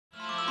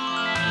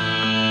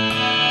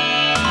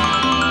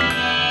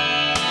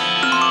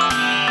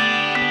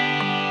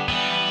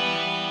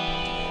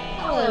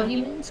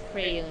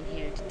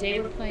today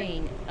we're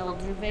playing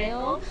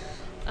Eldervale.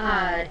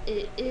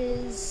 It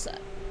is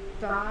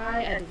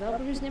by a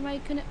developer whose name I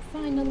couldn't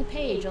find on the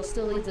page. I'll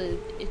still leave the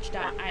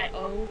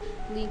itch.io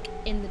link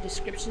in the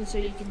description so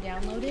you can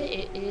download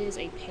it. It is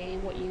a pay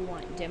what you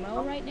want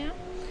demo right now.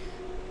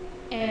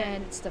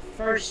 And it's the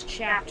first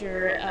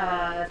chapter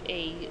of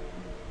a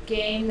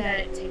game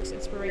that takes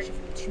inspiration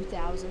from the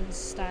 2000s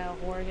style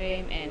horror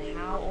game. And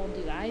how old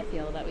do I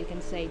feel that we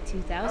can say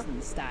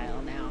 2000s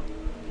style now?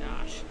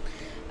 Gosh.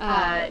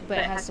 But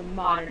it has some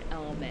modern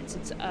elements.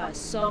 It's a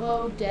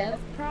solo dev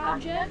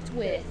project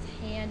with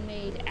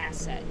handmade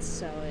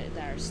assets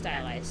that are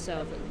stylized.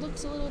 So if it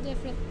looks a little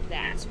different,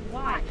 that's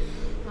why.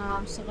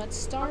 So let's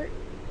start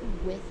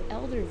with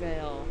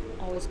Eldervale.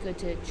 Always good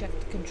to check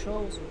the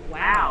controls.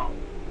 Wow,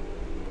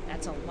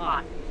 that's a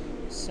lot.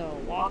 So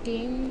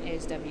walking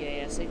is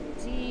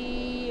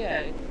WASD.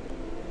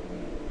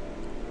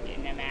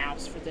 Getting a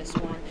mouse for this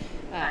one.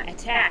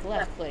 Attack,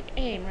 left click,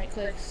 aim, right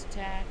click,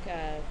 attack,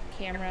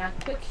 camera,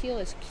 quick heal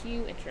is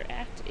Q,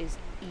 interact is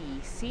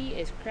E, C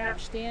is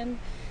crouch stand,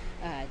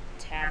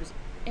 tabs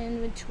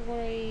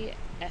inventory,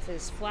 F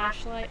is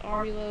flashlight,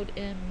 R reload,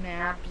 M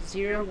map,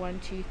 0, 1,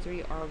 2,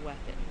 3 are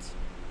weapons.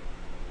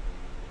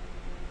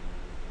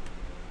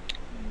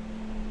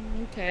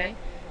 Okay,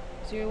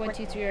 0, 1,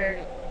 2, 3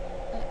 are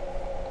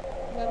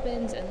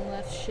weapons, and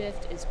left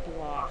shift is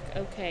block.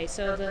 Okay,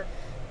 so the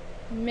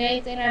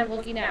main thing I'm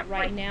looking at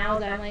right now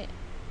that I might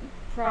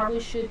probably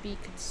should be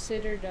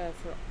considered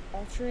for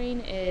altering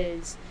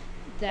is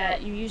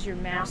that you use your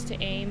mouse to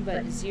aim,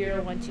 but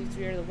 0, 1, 2,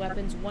 3 are the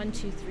weapons, 1,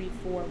 2, 3,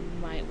 4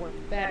 might work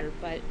better,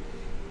 but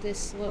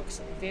this looks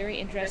very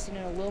interesting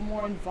and a little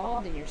more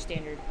involved in your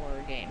standard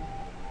horror game.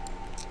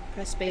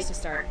 Press space to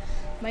start.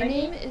 My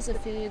name is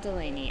Ophelia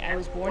Delaney. I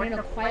was born in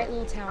a quiet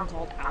little town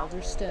called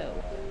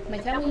Alderstowe. My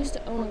family used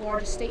to own a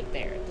large estate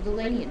there, the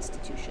Delaney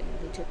Institution.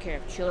 They took care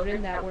of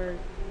children that were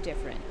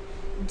different.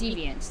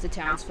 Deviants, the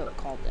townsfolk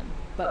called them.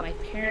 But my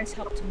parents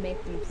helped to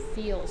make them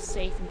feel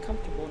safe and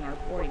comfortable in our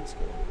boarding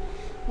school.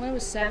 When I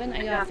was 7,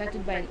 I got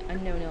affected by an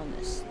unknown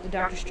illness. The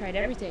doctors tried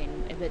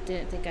everything, but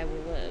didn't think I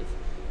would live.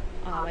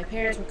 My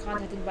parents were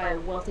contacted by a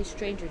wealthy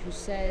stranger who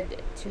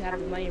said to have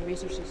the money and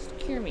resources to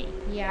cure me.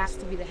 He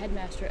asked to be the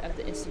headmaster of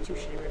the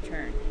institution in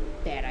return.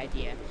 Bad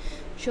idea.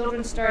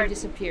 Children started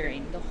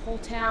disappearing. The whole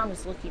town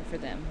was looking for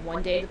them.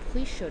 One day the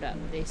police showed up.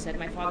 They said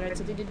my father had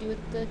something to do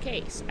with the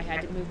case. I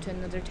had to move to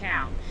another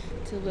town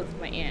to live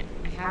with my aunt.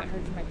 I haven't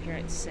heard from my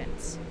parents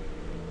since.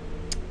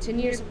 10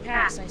 years have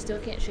passed and I still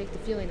can't shake the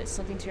feeling that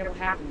something terrible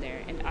happened there,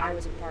 and I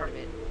was a part of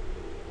it.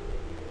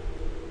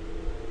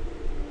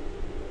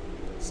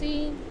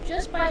 See,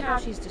 just by how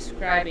she's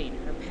describing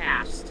her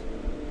past,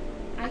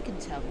 I can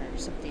tell her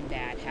something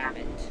bad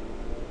happened.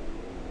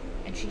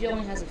 And she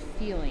only has a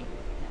feeling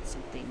that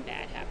something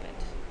bad happened.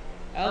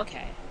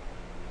 Okay.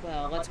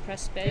 Well, let's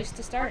press space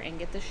to start and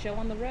get this show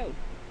on the road.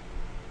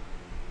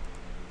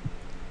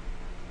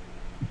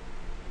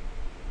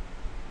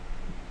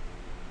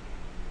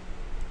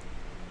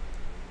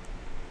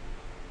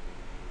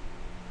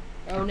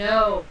 Oh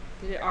no!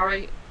 Did it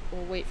already...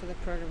 We'll wait for the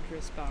program to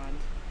respond.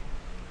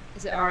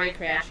 Is it already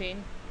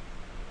crashing?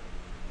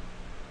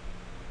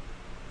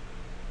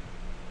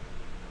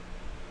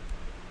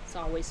 It's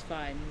always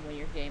fun when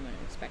your game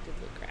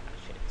unexpectedly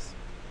crashes.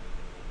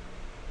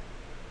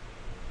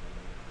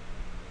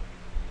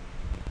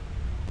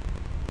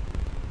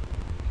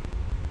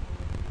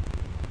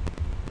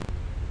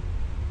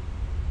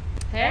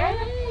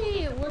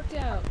 Hey! It worked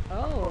out.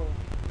 Oh.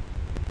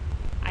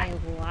 I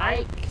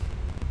like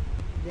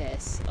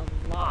this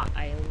a lot.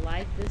 I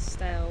like this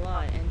style a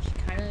lot, and she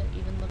kind of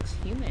even looks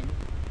human.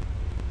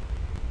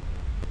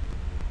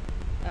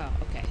 Oh,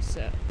 okay,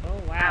 so,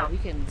 oh wow, we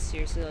can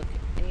seriously look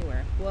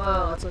anywhere.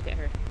 Whoa, let's look at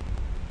her.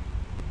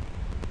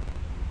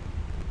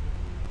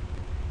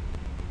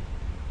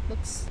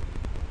 Looks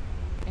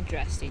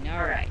interesting.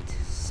 Alright,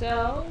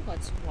 so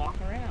let's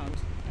walk around.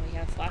 And we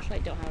have a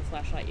flashlight, don't have a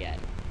flashlight yet.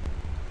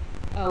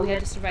 Oh, we had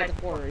to survive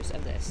the horrors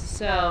of this.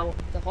 So,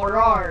 the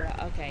horror,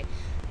 okay.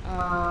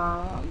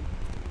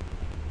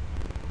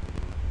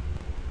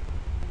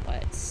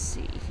 Let's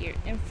see here.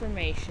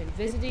 Information.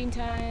 Visiting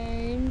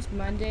times.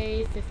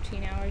 Monday,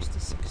 15 hours to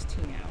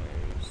 16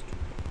 hours.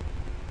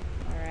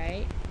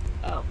 Alright.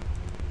 Oh.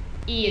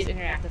 E is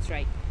interact. That's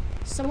right.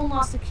 Someone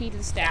lost the key to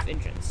the staff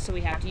entrance, so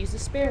we have to use the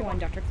spare one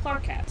Dr.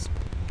 Clark has.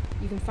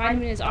 You can find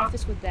him in his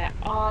office with that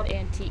odd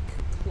antique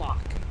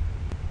clock.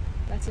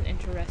 That's an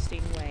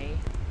interesting way.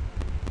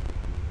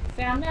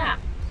 Found map.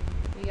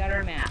 We got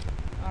our map.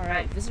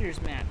 Alright,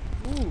 visitor's map.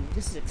 Ooh,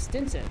 this is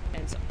extensive,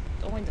 and it's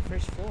only the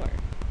first floor.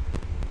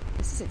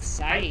 This is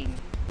exciting.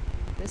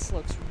 This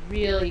looks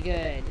really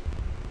good.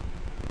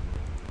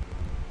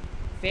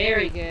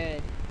 Very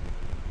good.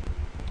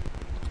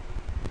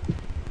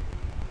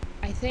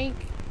 I think...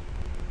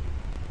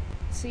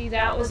 See,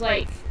 that was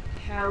like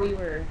how we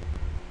were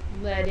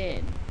led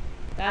in.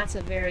 That's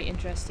a very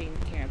interesting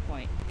camera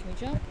point. Can we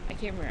jump? I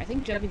can't remember. I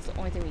think jumping's the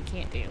only thing we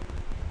can't do.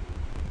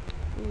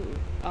 Ooh.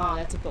 Oh,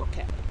 that's a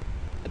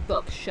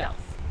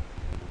bookshelf.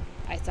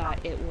 I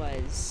thought it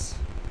was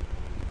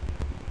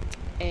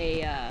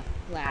a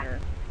ladder.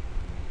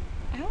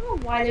 I don't know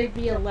why there'd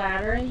be a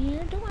ladder in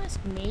here. Don't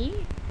ask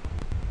me.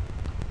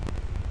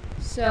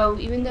 So,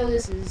 even though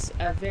this is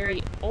a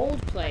very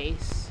old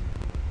place,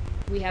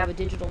 we have a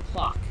digital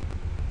clock.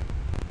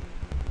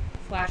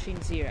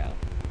 Flashing 0.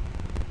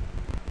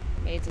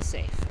 Made a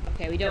safe.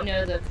 Okay, we don't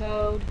know the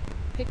code.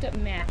 Picked up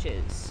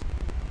matches.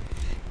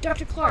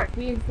 Dr. Clark,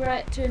 we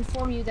regret to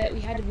inform you that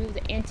we had to move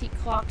the antique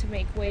clock to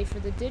make way for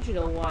the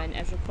digital one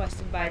as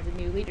requested by the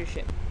new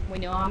leadership. We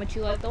know how much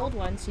you like the old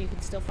one, so you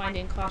can still find it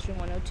in classroom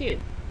 102.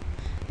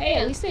 Hey,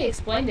 at least they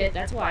explained it.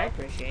 That's what I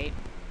appreciate.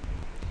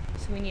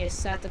 So we need to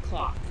set the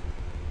clock.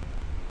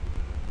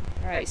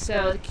 Alright,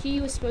 so the key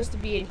was supposed to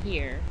be in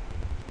here.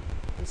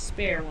 The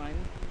spare one.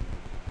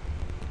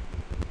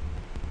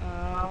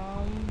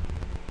 I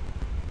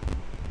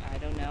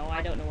don't know.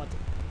 I don't know what to...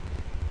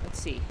 Let's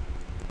see.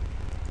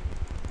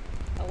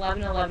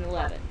 11, 11,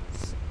 11.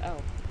 Oh.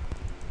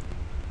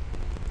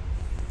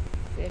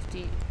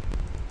 50.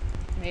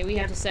 Maybe we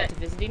have to set to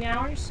visiting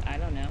hours? I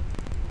don't know.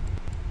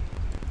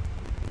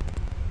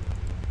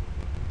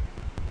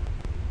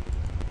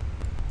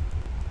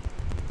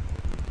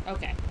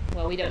 Okay.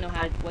 Well, we don't know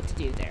what to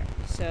do there.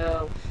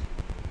 So,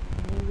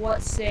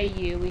 what say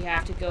you? We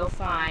have to go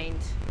find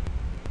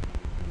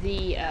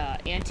the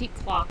antique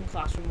clock in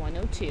classroom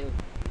 102,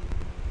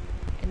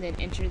 and then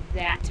enter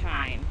that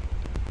time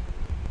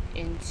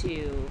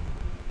into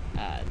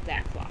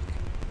that clock.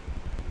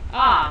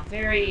 Ah,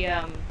 very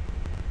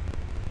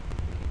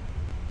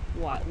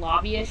what,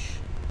 lobbyish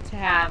to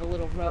have a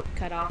little rope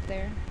cut off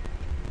there.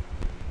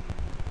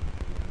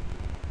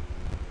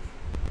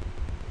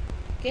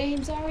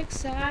 Games are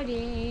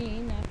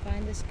exciting. I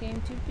find this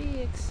game to be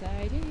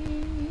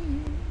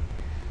exciting.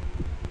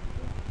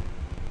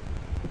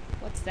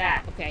 What's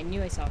that? Okay, I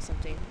knew I saw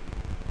something.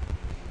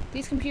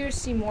 These computers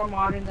seem more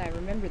modern than I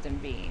remember them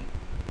being.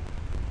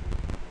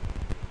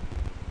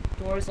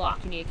 Door is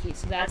locked. You need a key.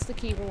 So that's the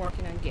key we're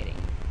working on getting.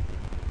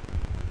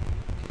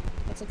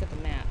 Let's look at the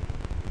map.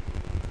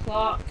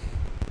 Clock.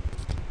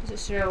 Does it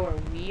show where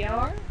we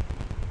are?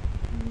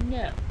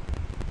 No.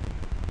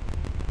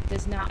 It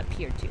does not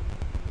appear to.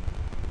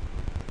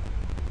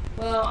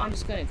 Well, I'm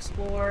just going to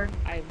explore.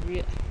 I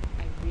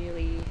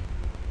really...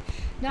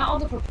 Not all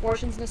the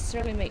proportions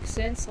necessarily make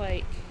sense,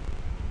 like...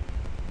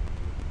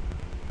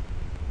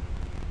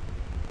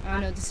 I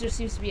don't know, this just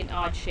seems to be an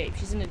odd shape.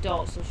 She's an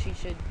adult, so she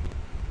should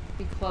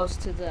be close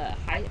to the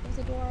height of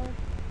the door.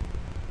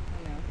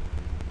 I don't know.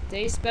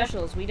 Day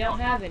specials, we don't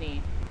have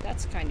any.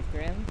 That's kind of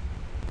grim.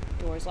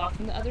 Door's locked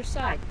from the other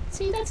side.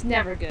 See, that's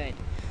never good.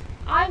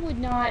 I would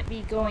not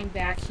be going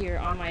back here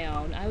on my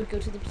own. I would go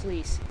to the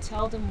police,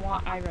 tell them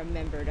what I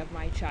remembered of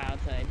my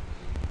childhood.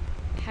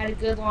 Had a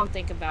good long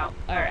think about,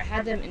 or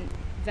had them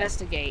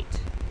investigate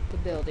the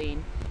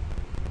building,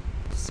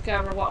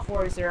 discover what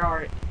horrors there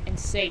are in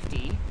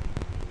safety,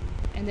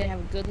 and then have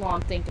a good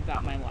long think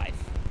about my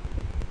life.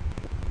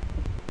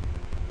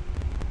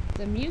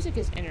 The music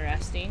is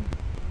interesting.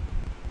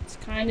 It's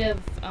kind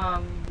of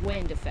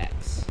wind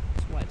effects,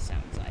 is what it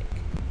sounds like.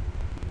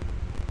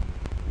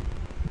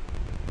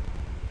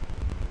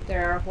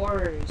 There are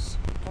horrors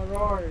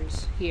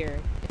here.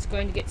 It's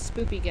going to get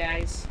spoopy,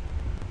 guys.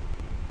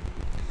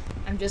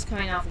 I'm just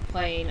coming off of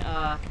playing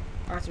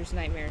Arthur's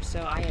Nightmare,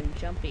 so I am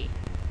jumpy.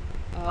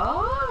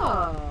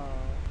 Oh!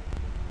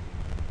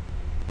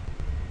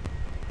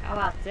 How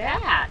about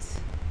that?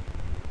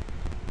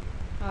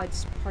 Oh,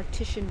 it's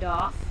partitioned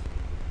off.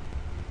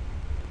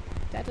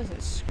 That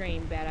doesn't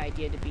scream bad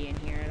idea to be in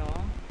here at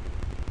all.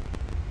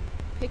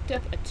 Picked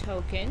up a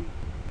token.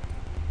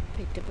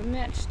 Picked up a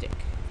matchstick.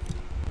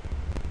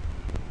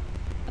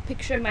 A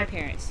picture of my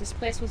parents. This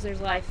place was their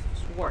life's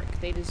work.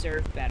 They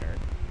deserve better.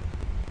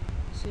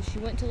 So she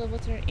went to live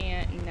with her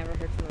aunt and never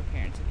heard from her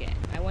parents again.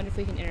 I wonder if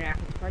we can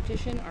interact with the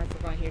partition, or if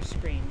we're going to hear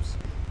screams,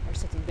 or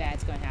something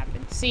bad's going to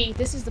happen. See,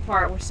 this is the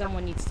part where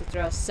someone needs to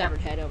throw a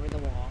severed head over the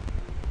wall.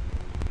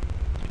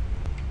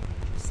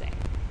 Just saying.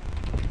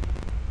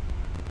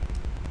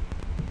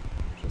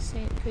 Just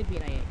saying it could be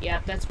an idea.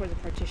 Yep, that's where the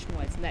partition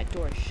was, and that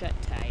door is shut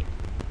tight.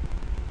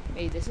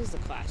 Maybe this is the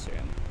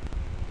classroom.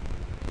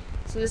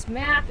 So this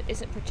map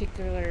isn't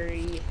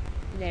particularly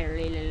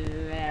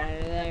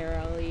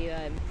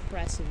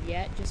impressive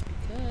yet, just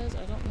because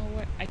I don't know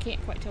where, I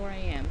can't quite tell where I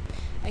am.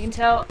 I can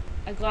tell,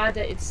 I'm glad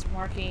that it's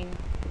marking,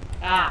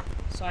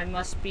 so I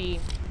must be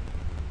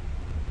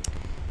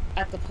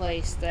at the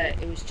place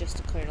that it was just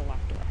declared a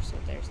locked door, so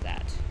there's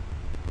that.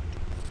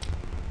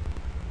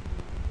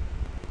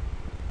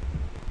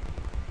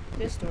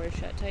 This door is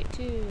shut tight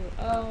too.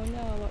 Oh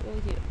no, what will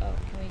we do? Oh,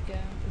 can we go?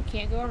 We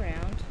can't go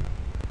around.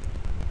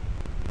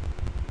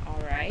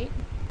 Alright.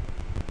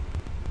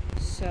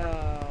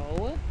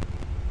 So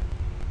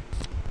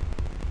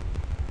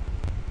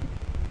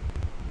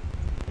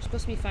we're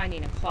supposed to be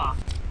finding a clock,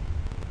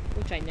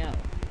 which I know.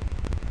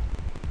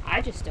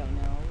 I just don't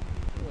know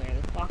where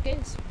the clock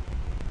is.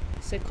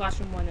 It said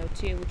classroom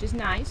 102, which is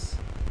nice.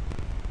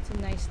 It's a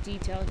nice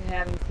detail to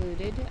have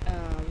included. If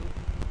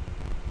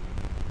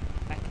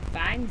I can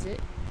find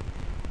it.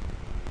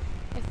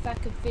 If I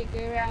could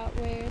figure out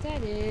where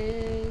that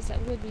is,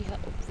 that would be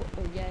helpful.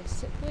 Oh,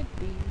 yes, it would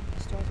be.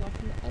 Start off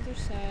on the other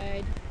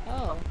side.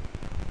 Oh.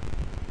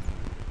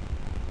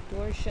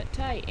 Door's shut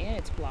tight, and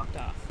it's blocked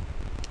off.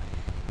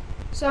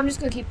 So I'm just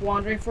going to keep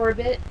wandering for a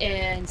bit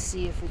and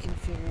see if we can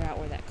figure out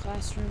where that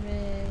classroom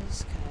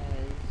is,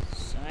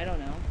 because I don't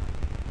know.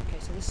 Okay,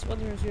 so this is one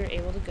of the rooms we were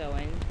able to go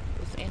in.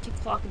 There's an antique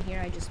clock in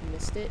here, I just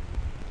missed it.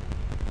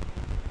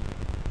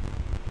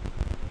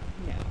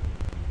 No.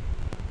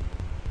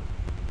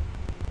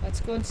 Let's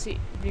go and see,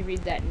 reread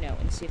that note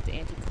and see if the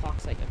antique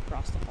clock's like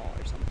across the hall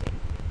or something.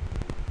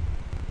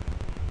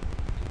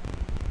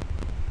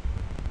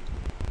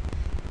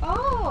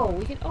 Oh,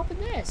 we can open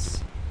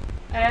this.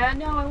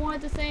 No, I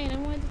wanted the thing.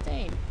 Look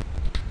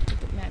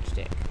at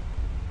matchstick.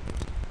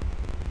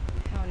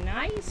 How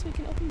nice. We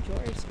can open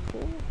drawers.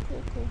 Cool,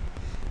 cool, cool.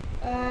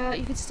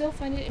 You can still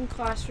find it in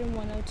classroom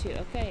 102.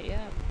 Okay,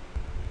 yeah.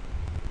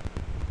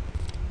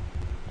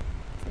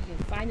 We can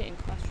find it in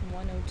classroom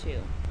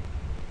 102.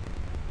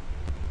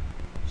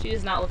 She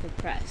does not look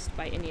impressed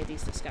by any of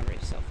these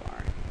discoveries so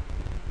far.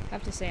 I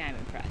have to say I'm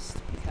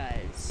impressed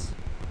because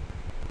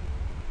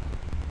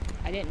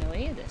I didn't know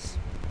any of this.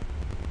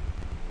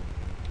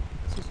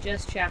 This is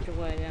just chapter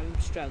 1 and I'm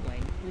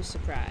struggling. Who's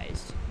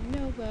surprised?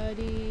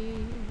 Nobody.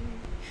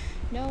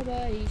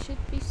 Nobody should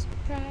be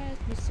surprised.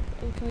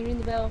 Oh, can we ring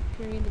the bell?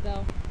 Can we ring the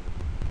bell?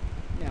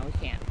 No, we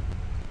can't.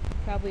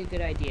 Probably a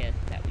good idea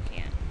that we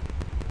can't.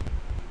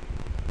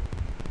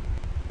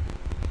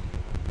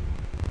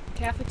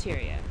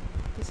 Cafeteria.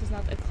 This is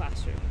not a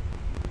classroom.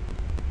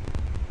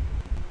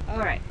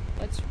 Alright,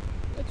 let's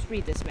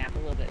read this map a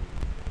little bit.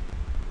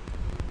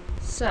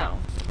 So,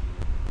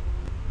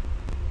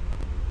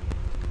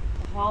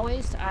 the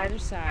hallways to either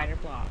side are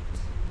blocked.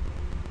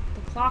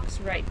 The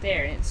clock's right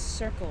there, and it's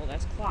circled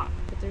as clock,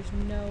 but there's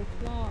no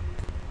clock.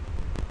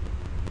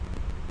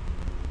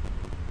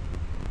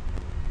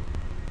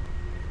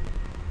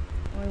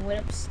 And we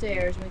went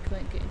upstairs, and we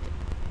couldn't get into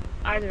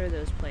either of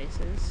those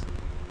places.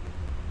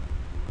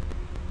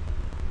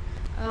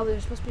 Oh,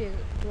 there's supposed to be a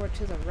door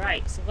to the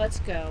right, so let's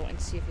go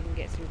and see if we can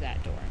get through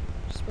that door.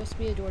 There's supposed to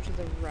be a door to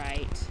the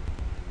right.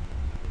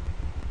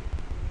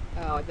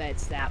 Oh, I bet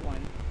it's that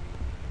one.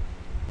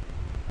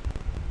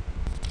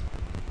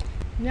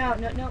 No,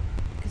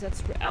 because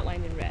that's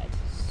outlined in red.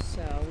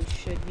 So we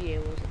should be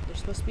able to, there's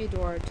supposed to be a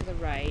door to the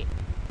right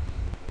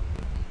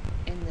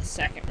in the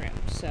second room.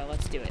 So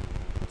let's do it.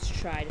 Let's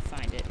try to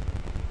find it.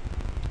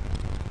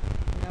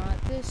 Not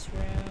this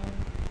room.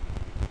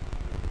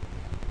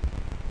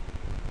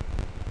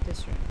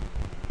 This room.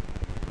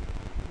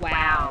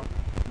 Wow.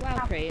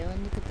 Wow,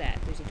 Craelan, look at that.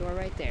 There's a door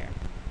right there.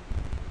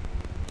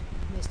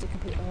 Missed it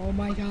complete. Oh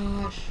my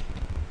gosh.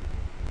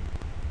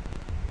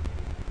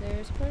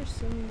 There's a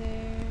person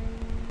there.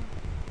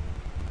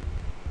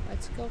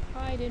 Let's go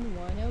hide in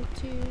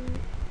 102.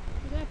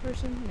 Is that a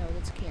person? No,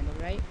 that's a candle,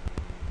 right?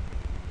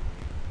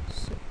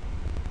 So,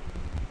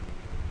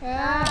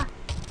 ah!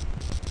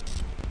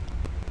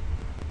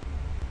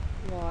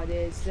 What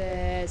is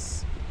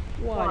this?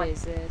 What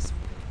is this?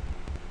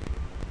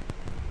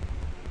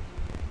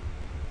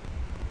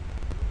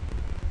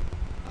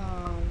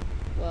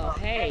 Well,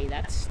 hey,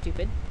 that's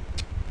stupid.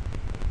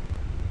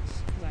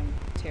 Because I'm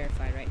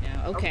terrified right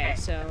now. Okay,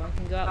 so I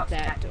can go out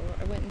that door.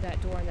 I went in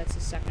that door, and that's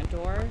the second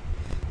door.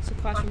 So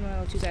classroom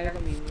 102 is either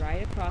going to be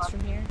right across from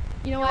here.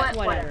 You know what?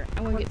 Whatever.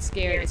 I'm going to get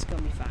scared. It's going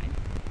to be fine.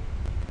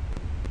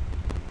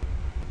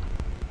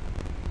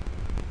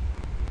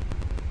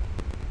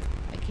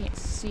 I can't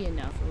see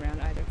enough around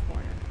either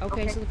corner.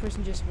 Okay, so the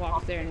person just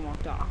walked there and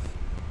walked off.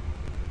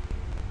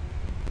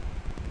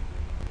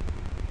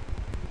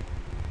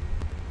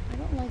 I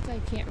don't like that I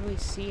can't really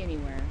see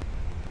anywhere.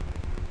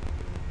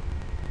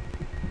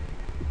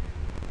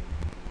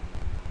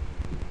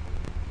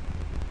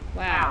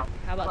 Wow,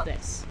 how about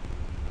this?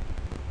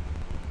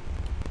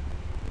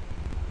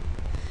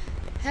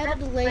 Head of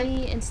the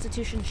Delaney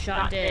institution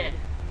shot dead.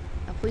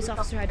 A police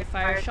officer had to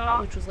fire a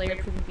shot, which was later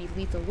proven to be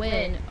lethal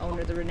when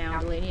owner of the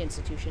renowned Delaney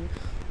institution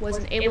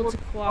wasn't able to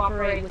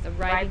cooperate with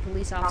arriving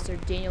police officer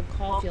Daniel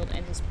Caulfield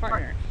and his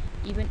partner,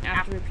 even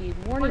after repeated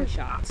warning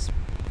shots.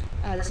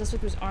 The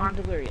suspect was armed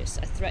and delirious,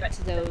 a threat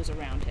to those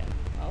around him.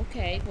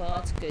 Okay, well,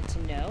 it's good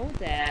to know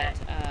that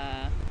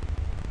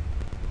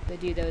the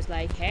dude that was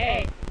like,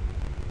 hey,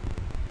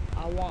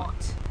 I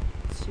want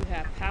to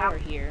have power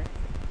here.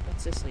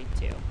 What's this lead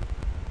to?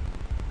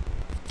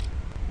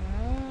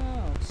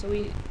 Oh, so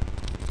we...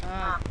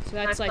 so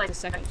that's like the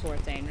second floor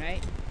thing,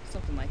 right?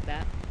 Something like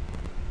that.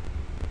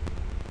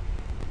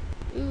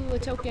 Ooh, a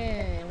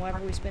token!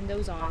 Whatever we spend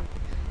those on.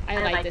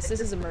 I like this. This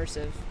is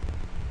immersive.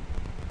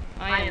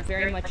 I am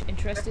very much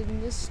interested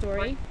in this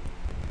story.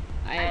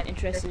 I am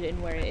interested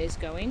in where it is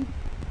going.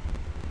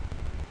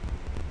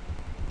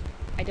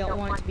 I don't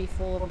want it to be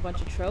full of a bunch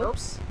of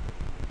tropes.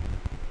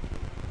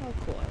 Oh,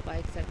 cool. I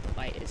like that the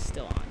light is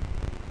still on.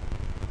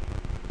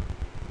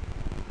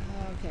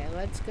 Okay,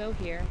 let's go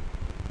here.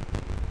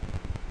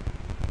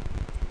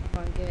 I'm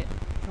gonna get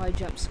probably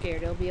jump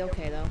scared. It'll be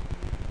okay though.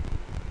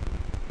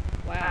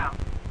 Wow.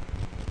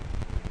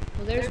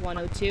 Well, there's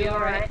 102.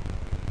 Alright.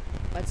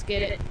 Let's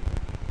get it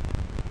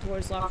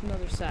towards lock from the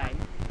other side.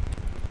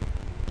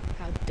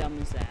 How dumb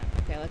is that?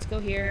 Okay, let's go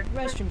here.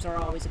 Restrooms are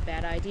always a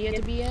bad idea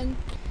to be in.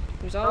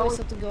 There's always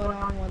something going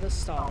on in one of those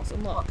stalls.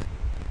 And look.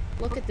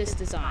 Look at this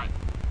design.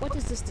 What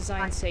does this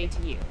design say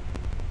to you?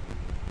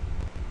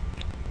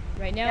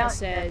 Right now it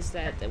says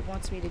that it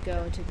wants me to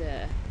go into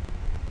the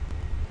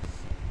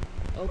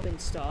open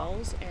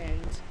stalls,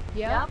 and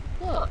yeah,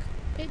 look,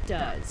 it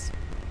does.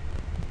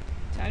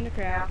 Time to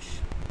crouch.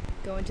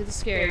 Go into the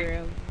scary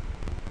room.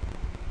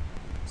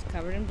 It's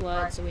covered in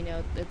blood, so we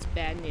know that's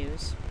bad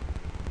news.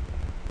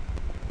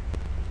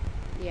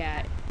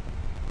 Yeah.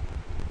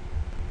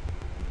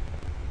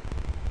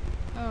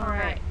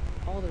 Alright.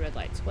 All the red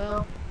lights.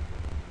 Well,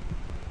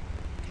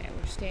 okay,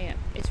 we're staying up.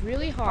 It's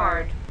really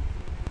hard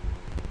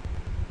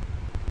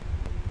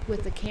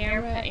with the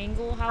camera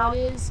angle how it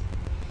is,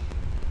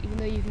 even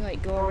though you can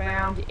like go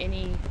around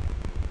any.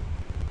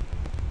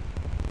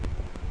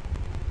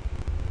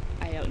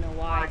 I don't know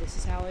why this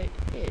is how it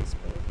is,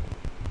 but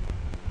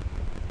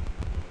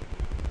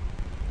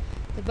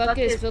the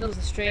bucket is filled with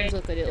a strange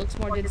liquid. It looks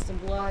more dense than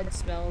blood,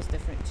 smells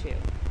different too.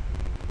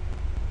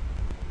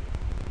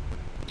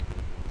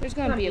 There's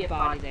gonna be a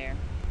body there.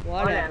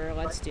 Whatever,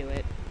 let's do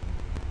it.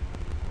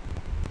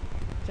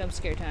 Jump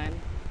scare time.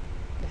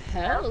 The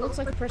hell? It looks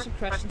like a person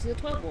crushed into the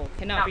toilet bowl.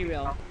 Cannot be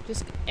real.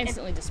 Just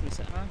instantly dismiss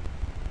it, huh?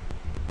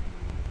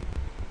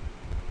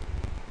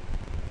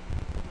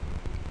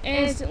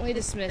 Instantly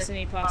dismiss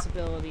any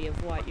possibility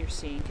of what you're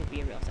seeing could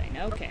be a real thing.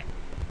 Okay.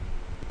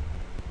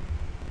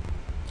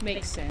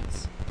 Makes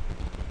sense.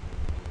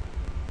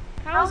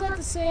 How is that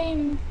the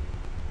same?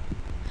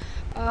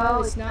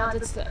 Oh, it's not.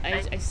 That's the.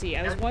 I see.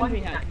 I was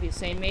wondering how it could be the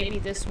same. Maybe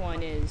this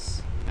one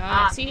is.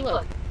 See,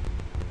 look.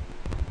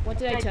 What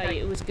did I tell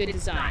you? It was good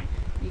design.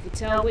 You could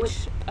tell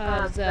which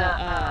of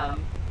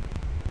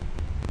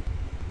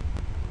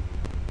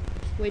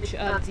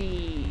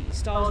the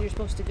stalls you're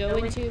supposed to go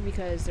into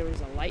because there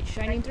was a light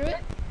shining through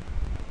it.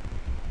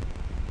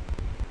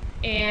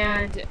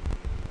 And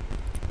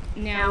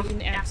now we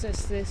can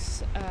access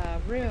this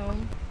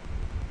room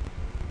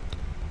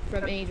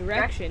from any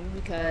direction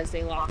because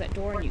they locked that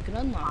door and you can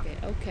unlock it.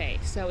 Okay,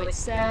 so it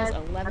says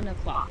 11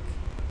 o'clock.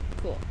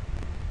 Cool.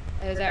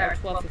 That is our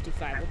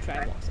 12:55. We'll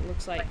try both. It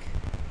looks like,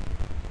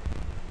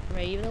 or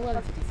maybe even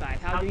 11:55.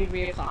 How do we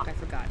read o'clock? I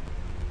forgot.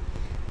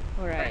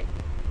 Alright.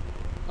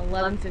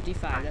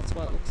 11:55. That's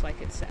what it looks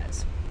like it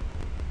says.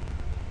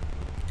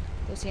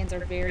 Those hands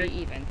are very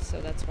even, so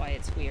that's why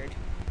it's weird.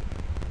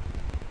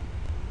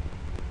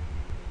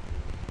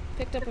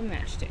 Picked up a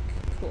matchstick.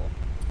 Cool.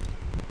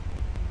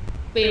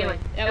 But anyway,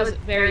 that was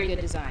very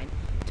good design.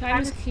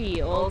 Time is key.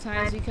 Old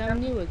times become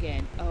new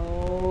again.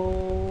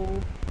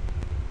 Oh.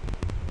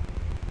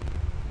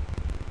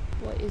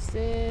 What is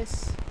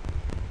this?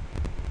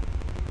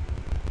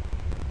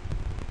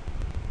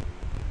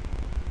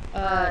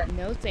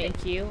 No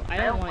thank you. I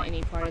don't want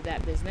any part of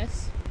that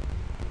business.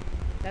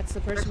 That's the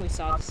person we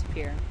saw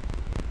disappear.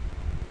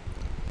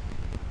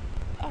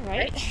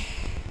 Alright.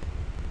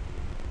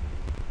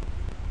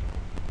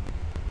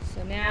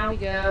 So now we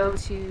go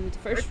to the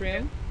first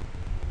room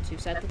to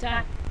set the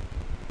time.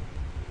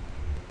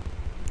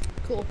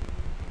 Cool.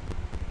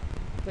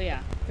 But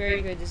yeah,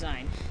 very good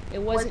design.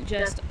 It wasn't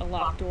just a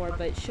locked door,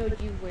 but it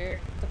showed you where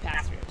the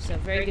path through. So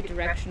very good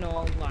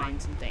directional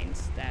lines and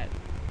things that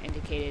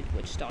indicated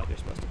which stall you're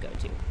supposed to go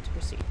to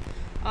proceed.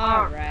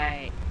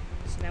 Alright.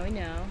 So now we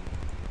know.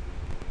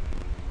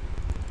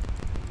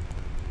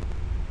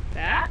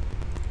 That?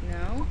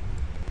 No.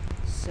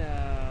 So,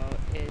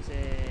 is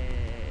it...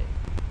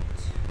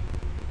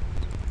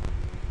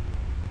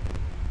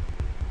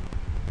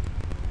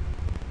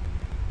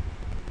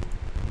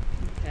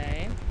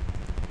 Okay.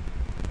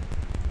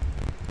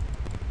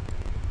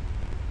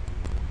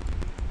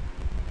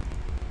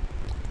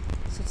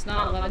 So it's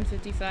not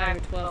 11:55 or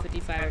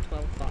 12:55 or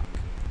 12 o'clock.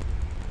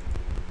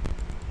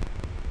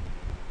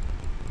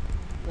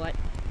 What?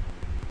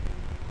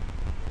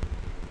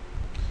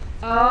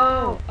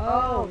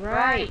 Oh,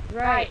 right.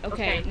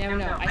 Okay,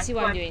 no. I see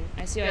what I'm doing.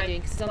 Because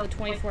it's on the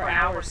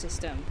 24-hour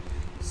system.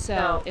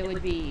 So it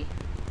would be,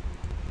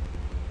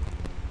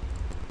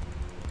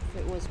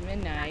 if it was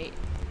midnight,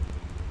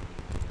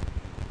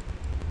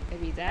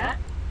 it'd be that.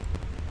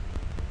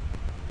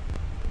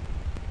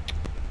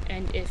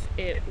 And if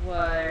it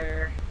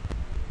were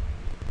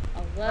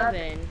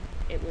 11,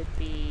 it would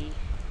be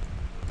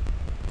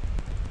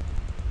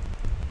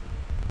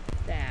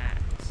that.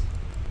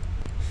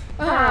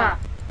 Ah!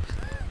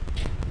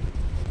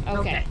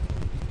 Okay.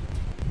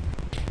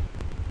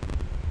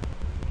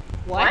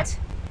 What?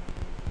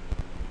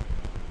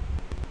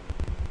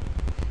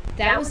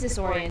 That was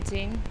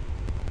disorienting.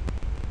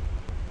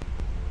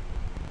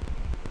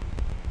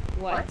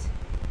 What?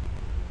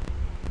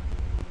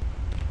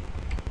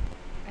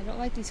 I don't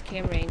like these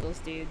camera angles,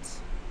 dudes.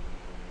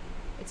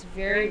 It's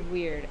very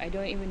weird. I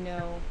don't even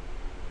know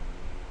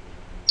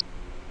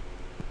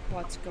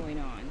what's going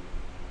on.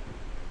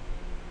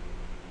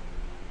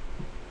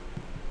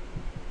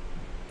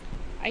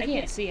 I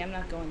can't see. I'm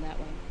not going that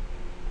way.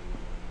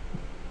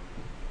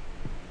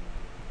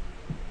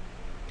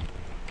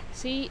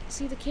 See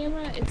the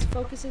camera? It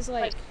focuses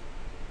like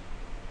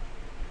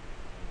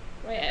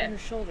right at her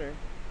shoulder.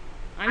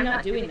 I'm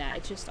not doing that.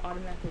 It's just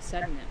automatically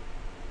setting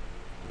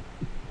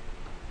it.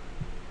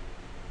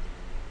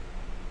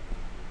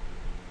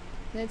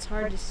 Then it's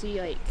hard to see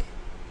like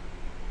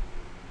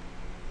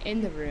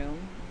in the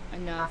room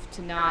enough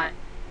to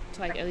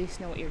like at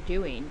least know what you're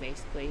doing.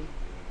 Basically,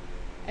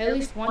 I at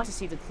least want to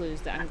see the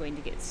clues that I'm going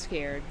to get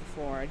scared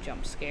before a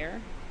jump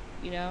scare.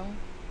 You know.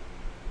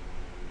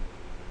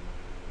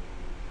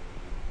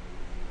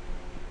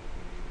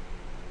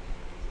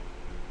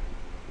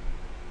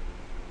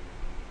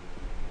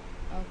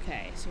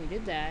 Okay, so we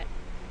did that.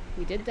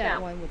 We did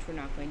that one, which we're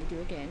not going to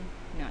do again.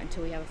 Not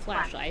until we have a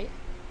flashlight.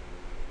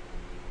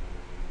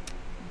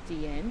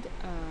 The end.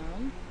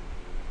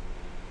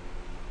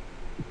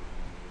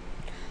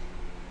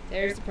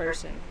 There's the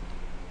person.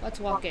 Let's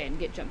walk in and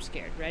get jump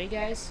scared. Ready,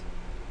 guys?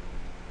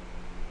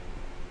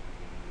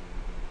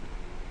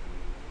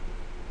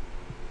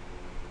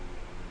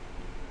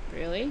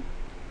 Really?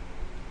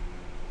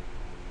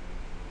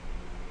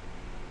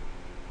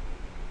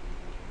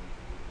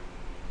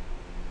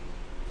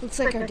 Looks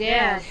like our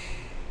dad.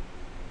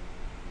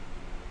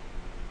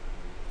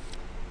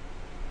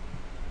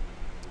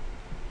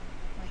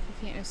 Like he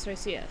can't necessarily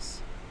see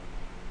us.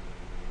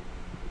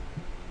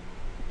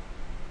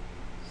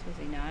 So is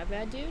he not a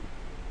bad dude?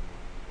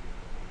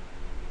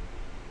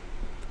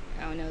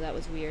 Oh no, that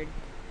was weird.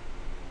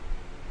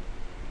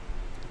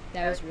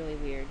 That was really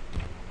weird.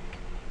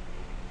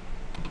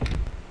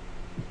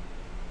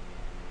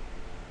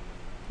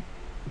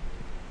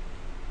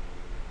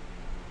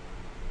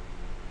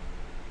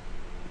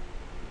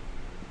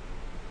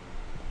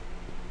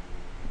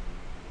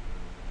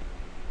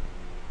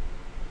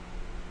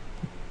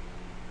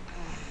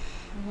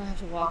 I'm gonna have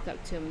to walk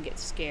up to him and get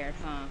scared,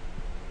 huh?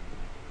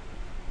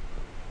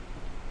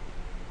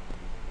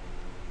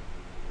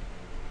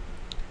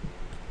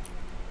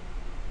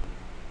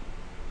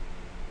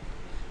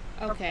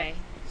 Okay,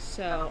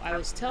 so I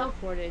was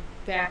teleported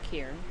back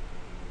here.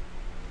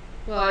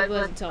 Well, I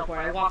wasn't teleported.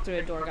 I walked through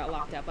a door, got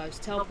locked up. I was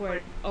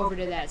teleported over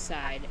to that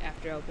side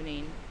after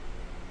opening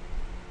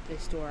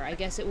this door. I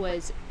guess it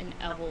was an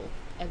elevator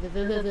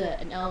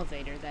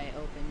that I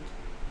opened.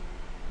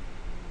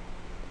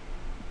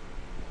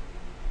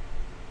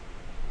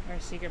 Or a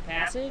secret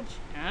passage?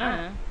 I don't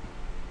know.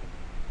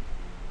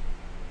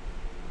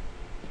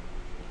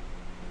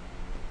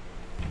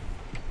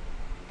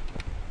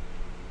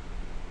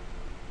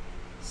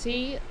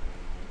 See,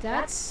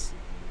 that's...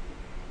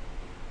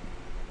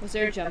 Was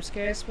there a jump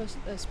scare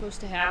supposed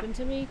to happen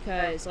to me?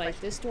 Because,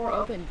 like, this door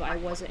opened, but I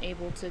wasn't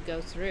able to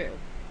go through.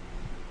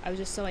 I was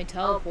just suddenly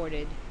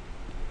teleported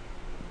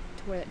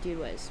to where that dude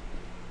was.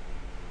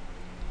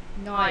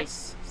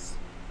 Nice.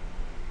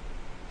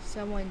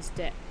 Someone's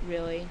dead.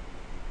 Really?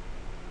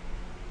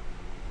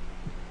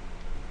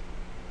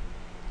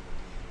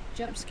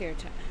 Jump scare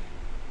time.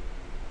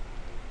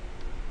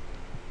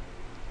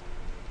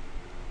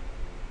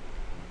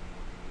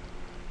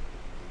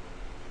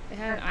 They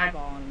had an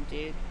eyeball on him,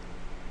 dude.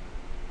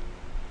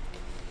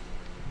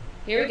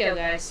 Here we go,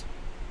 guys.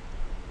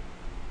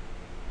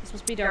 This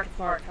must be Dr.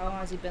 Clark. How long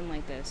has he been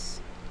like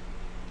this?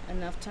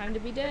 Enough time to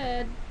be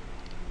dead.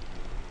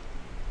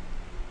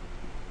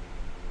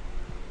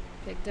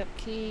 Picked up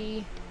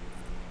key.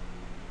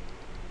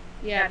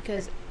 Yeah,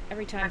 because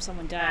every time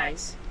someone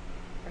dies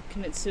or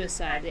commits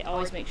suicide, they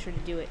always make sure to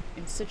do it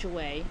in such a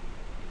way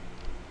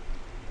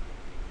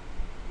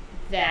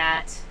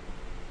that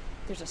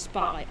there's a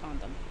spotlight on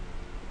them.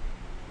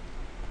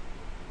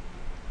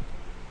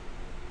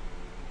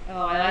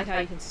 Oh, I like how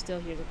you can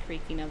still hear the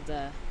creaking of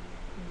the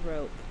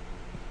rope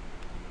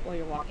while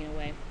you're walking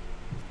away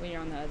when you're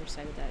on the other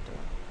side of that door.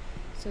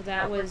 So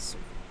that was,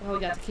 well,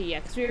 we got the key, yeah,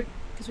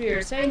 because we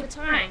were setting the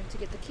time to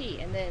get the key,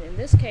 and then in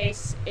this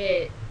case,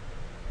 it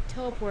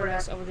teleported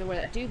us over to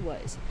where that dude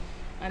was.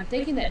 I'm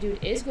thinking that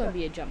dude is going to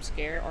be a jump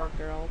scare, or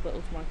girl, but it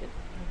looks more like her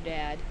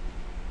dad.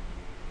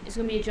 It's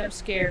going to be a jump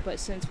scare, but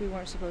since we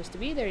weren't supposed to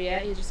be there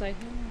yet, he's just like,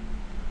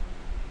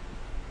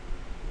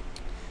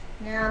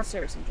 Now,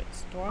 service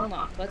entrance. Door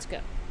unlocked. Let's go.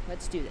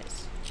 Let's do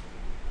this.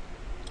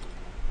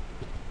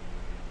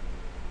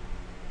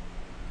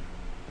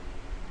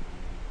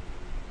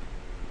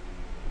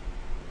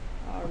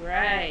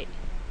 Alright.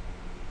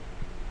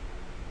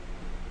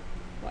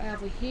 What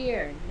have we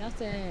here?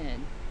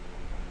 Nothing.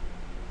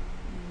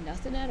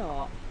 Nothing at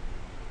all.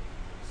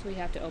 So we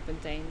have to open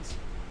things.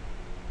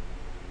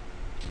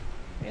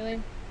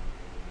 Really?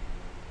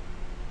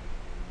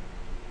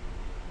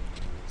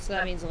 So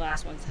that means the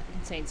last one's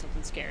saying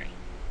something scary.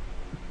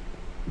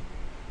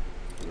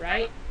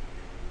 Right?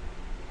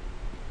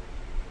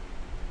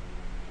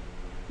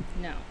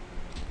 No.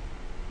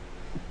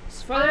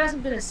 So far there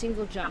hasn't been a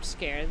single jump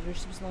scare.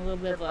 There's just a little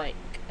bit of like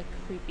a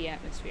creepy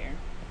atmosphere.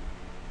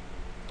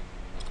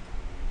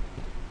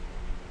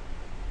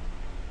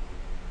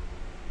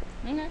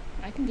 Okay,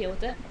 I can deal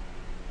with it.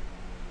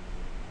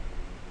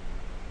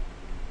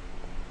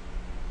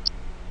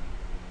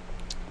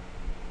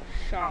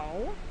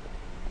 So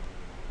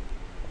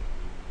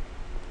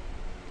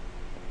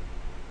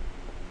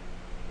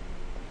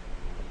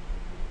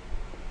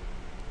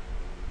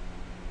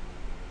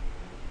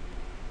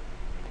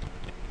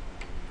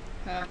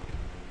Huh.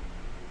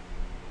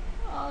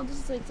 Oh,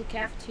 this is like the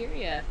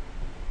cafeteria.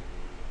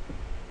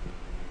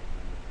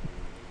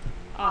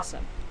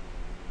 Awesome.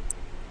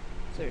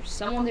 So there's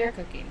someone there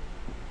cooking.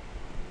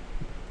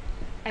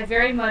 I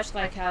very much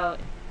like how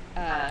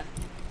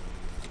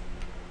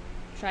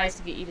tries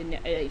to get you to know,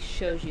 it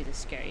shows you the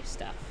scary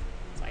stuff.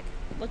 It's like,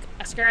 look,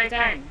 a scary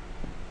thing.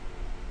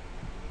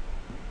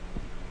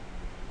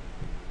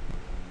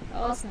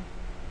 Oh, it's not.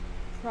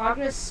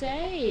 Progress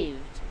saved.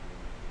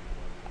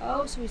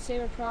 Oh, so we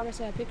save our progress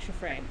at a picture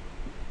frame.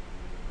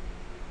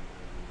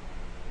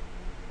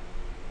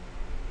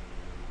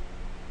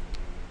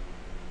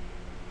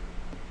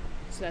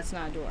 So that's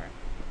not a door.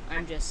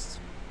 I'm just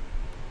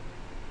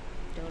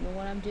don't know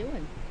what I'm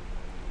doing.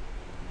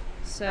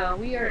 So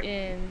we are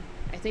in,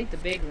 I think, the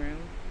big room.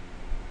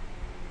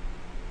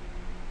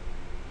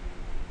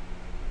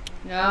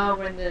 No,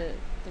 we're in the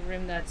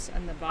room that's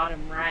on the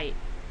bottom right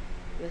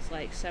with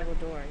like several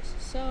doors.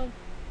 So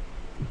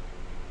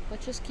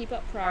let's just keep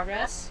up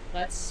progress.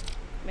 Let's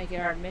make it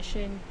our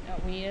mission. Oh,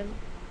 we need a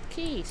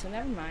key, so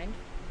never mind.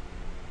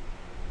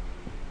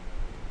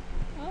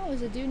 Oh,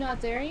 is the dude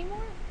not there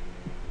anymore?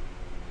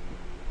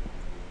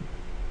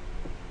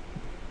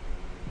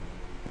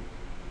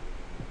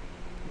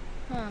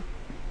 Huh.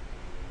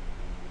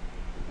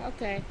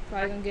 Okay,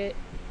 probably gonna get...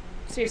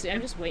 Seriously,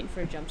 I'm just waiting for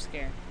a jump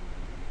scare.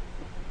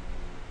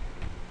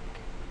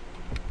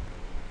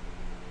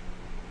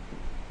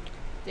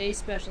 Day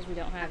specials, we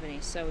don't have any,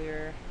 so we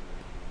were...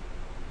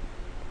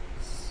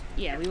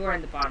 Yeah, we were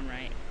in the bottom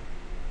right.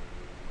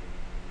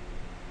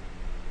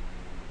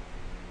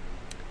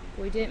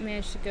 We didn't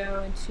manage to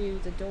go into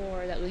the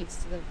door that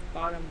leads to the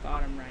bottom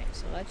right,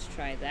 so let's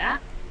try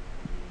that.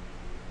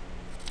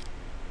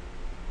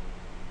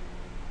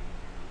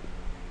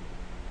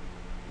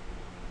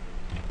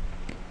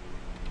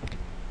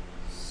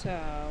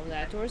 So,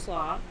 that door's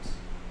locked,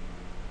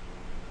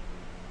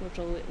 which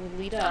will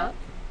lead up.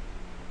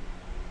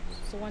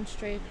 It's the one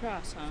straight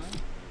across, huh?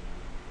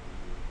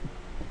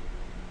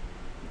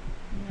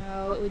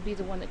 No, it would be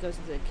the one that goes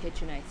into the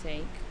kitchen, I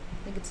think.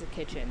 I think it's the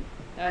kitchen.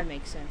 That would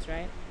make sense,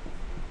 right?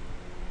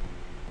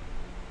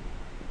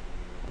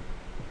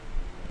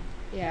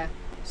 Yeah.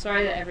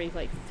 Sorry that every,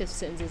 like, 5th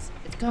sentence is,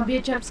 it's gonna be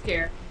a jump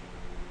scare.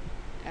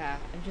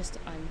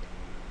 I'm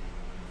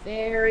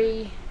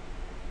very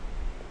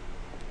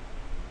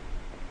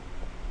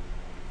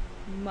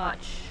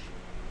much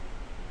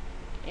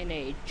in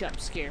a jump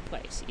scare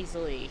place.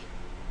 Easily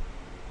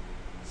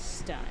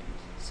stunned.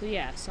 So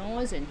yeah, someone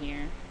was in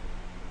here.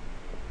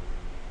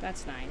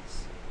 That's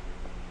nice.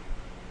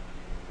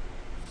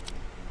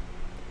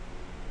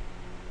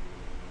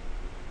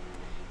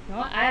 You know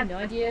what? I have no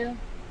idea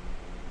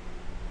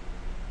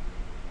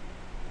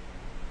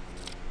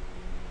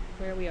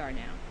where we are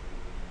now.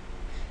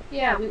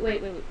 Yeah, we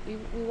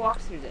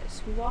walked through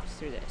this. We walked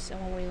through this, and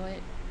when we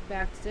went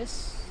back to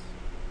this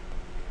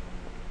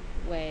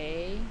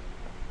way,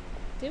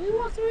 did we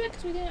walk through it?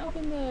 Because we didn't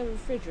open the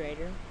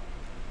refrigerator.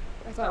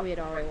 I thought we had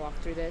already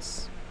walked through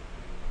this.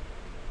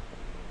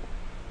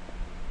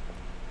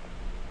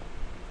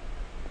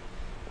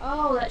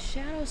 Oh, that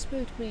shadow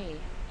spooked me.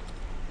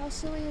 How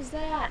silly is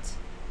that?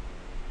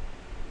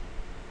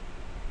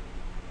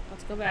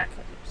 Let's go back.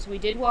 So we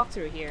did walk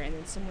through here, and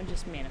then someone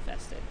just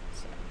manifested.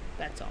 So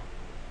that's all.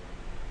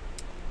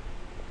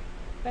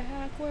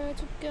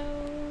 Backwards we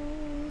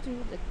go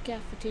through the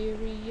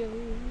cafeteria.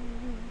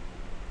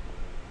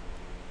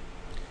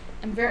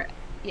 I'm very...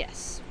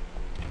 Yes.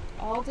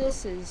 All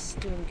this is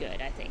doing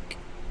good, I think.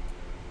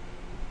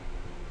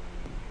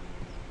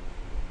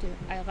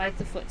 I like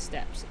the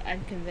footsteps.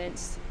 I'm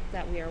convinced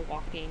that we are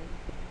walking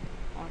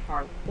on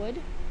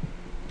hardwood.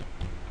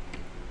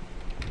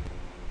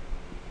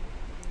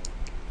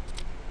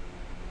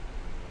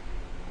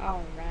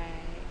 Alright.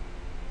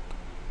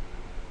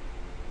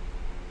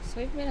 So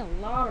we've made a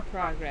lot of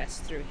progress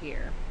through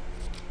here.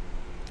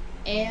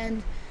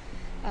 And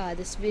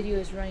this video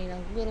is running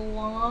a little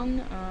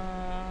long.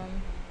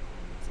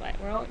 It's like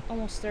we're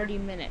almost 30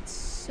 minutes.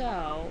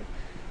 So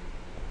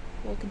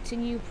we'll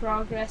continue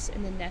progress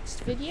in the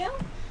next video.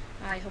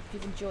 I hope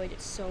you've enjoyed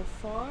it so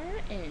far.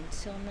 And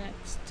until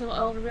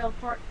Eldervale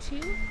Part 2,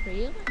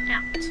 Craelan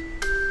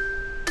out.